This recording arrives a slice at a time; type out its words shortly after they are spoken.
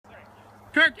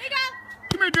Kirk!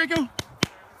 Come here, Draco!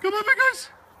 Come on, Marcos!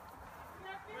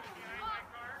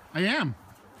 I am.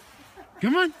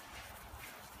 Come on.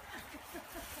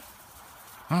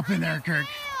 Hop in there, Kirk.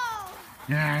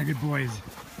 Yeah, good boys.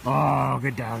 Oh,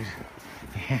 good dogs.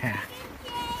 Yeah. He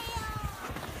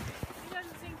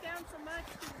doesn't sink down so much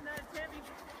because he's not as heavy.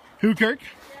 Who, Kirk?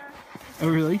 Yeah. Oh,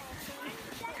 really?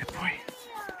 Good boy.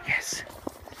 Yes.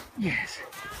 Yes.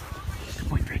 Good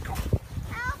boy, Draco.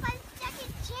 Oh, I'm stuck in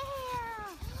jail.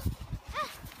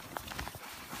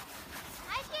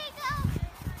 I can't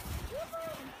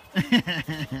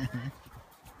go.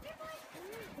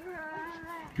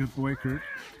 Good boy, Kirk.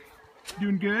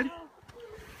 Doing good?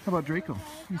 How about Draco?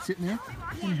 You sitting there?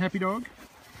 You a happy dog?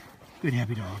 Good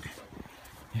happy dog.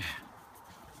 Yeah.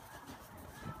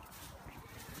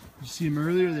 You see him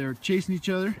earlier? They were chasing each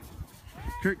other.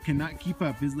 Kirk cannot keep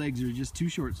up. His legs are just too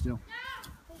short still.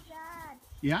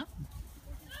 Yeah?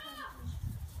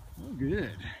 Oh,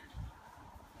 good.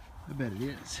 I bet it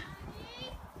is.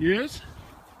 Yes?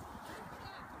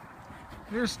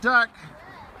 You're stuck.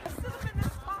 Sit him in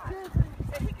this spot.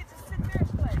 And he can just sit there and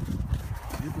play.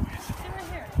 Good boys. Sit right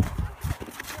here.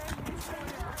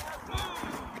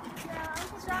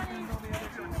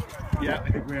 Yeah, I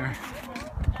think we are.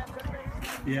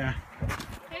 Yeah.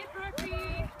 Hey,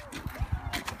 Brookie.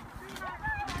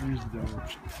 There's the dog.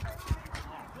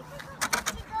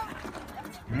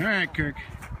 All right, Kirk.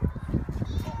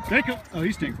 Draco. Oh,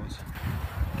 he's staying close.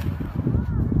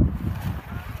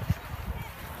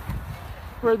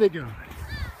 Where'd they go?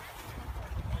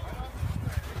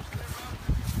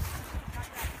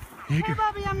 Hey,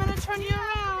 Bobby, I'm going to turn you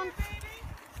around.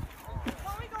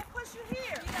 Well, we going to push you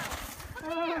here.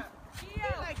 Come here. Gio.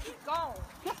 Like, keep going.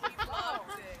 Keep going.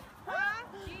 Huh?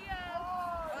 Gio.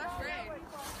 Oh, that's great. Ray.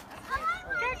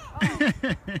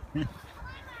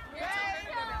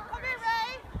 Come here,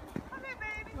 Ray. Come here,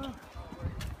 baby.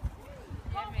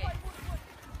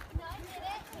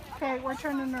 Okay, we're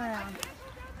turning around.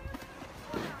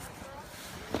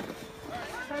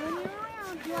 Turning you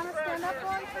around. Do you want to stand up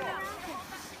while you turn around?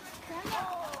 Stand up.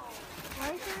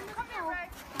 Right here in the middle.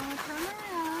 I'll turn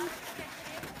around.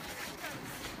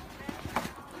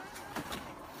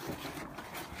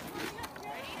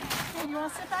 Okay, you want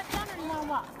to sit back down or you want to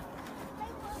walk?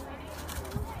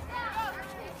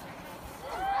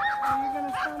 Are you going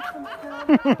to stand some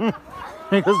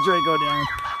There goes Draco down.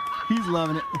 He's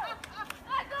loving it.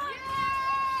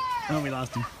 Oh, we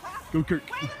lost him. Go, Kirk.